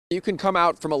You can come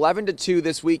out from 11 to 2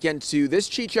 this weekend to this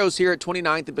Chicho's here at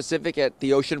 29th and Pacific at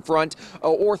the ocean front,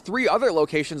 or 3 other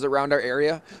locations around our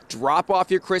area. Drop off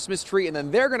your Christmas tree, and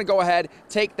then they're going to go ahead,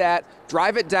 take that,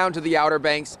 drive it down to the Outer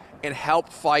Banks, and help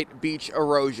fight beach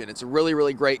erosion. It's a really,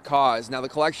 really great cause. Now, the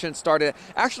collection started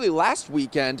actually last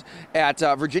weekend at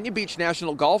Virginia Beach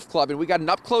National Golf Club, and we got an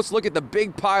up-close look at the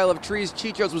big pile of trees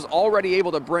Chicho's was already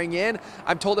able to bring in.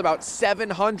 I'm told about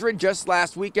 700 just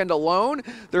last weekend alone.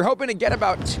 They're hoping to get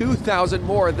about 2,000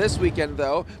 more this weekend,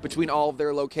 though, between all of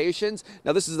their locations.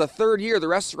 Now, this is the 3rd year the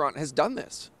restaurant has done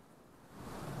this.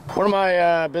 One of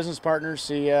my business partners,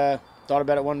 he thought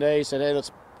about it one day. He said, hey,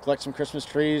 let's collect some Christmas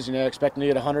trees, expecting to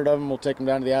get 100 of them. We'll take them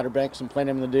down to the Outer Banks and plant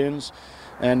them in the dunes.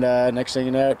 And next thing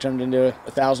you know, it turned into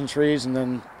 1,000 trees, and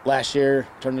then last year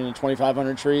turned into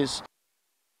 2,500 trees.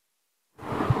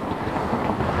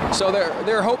 So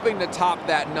they're hoping to top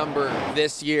that number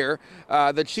this year.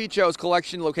 The Chicho's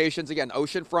collection locations, again,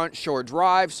 Oceanfront, Shore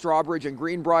Drive, Strawbridge, and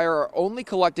Greenbrier, are only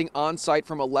collecting on-site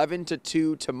from 11 to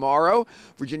 2 tomorrow.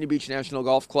 Virginia Beach National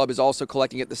Golf Club is also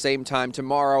collecting at the same time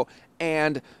tomorrow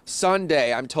and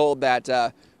Sunday. I'm told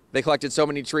that they collected so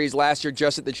many trees last year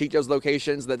just at the Chicho's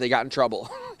locations that they got in trouble.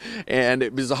 And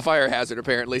it was a fire hazard,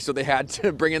 apparently, so they had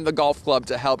to bring in the golf club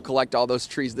to help collect all those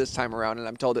trees this time around. And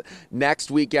I'm told that next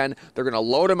weekend they're going to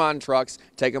load them on trucks,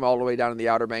 take them all the way down to the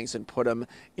Outer Banks, and put them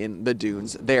in the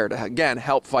dunes there to, again,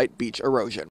 help fight beach erosion.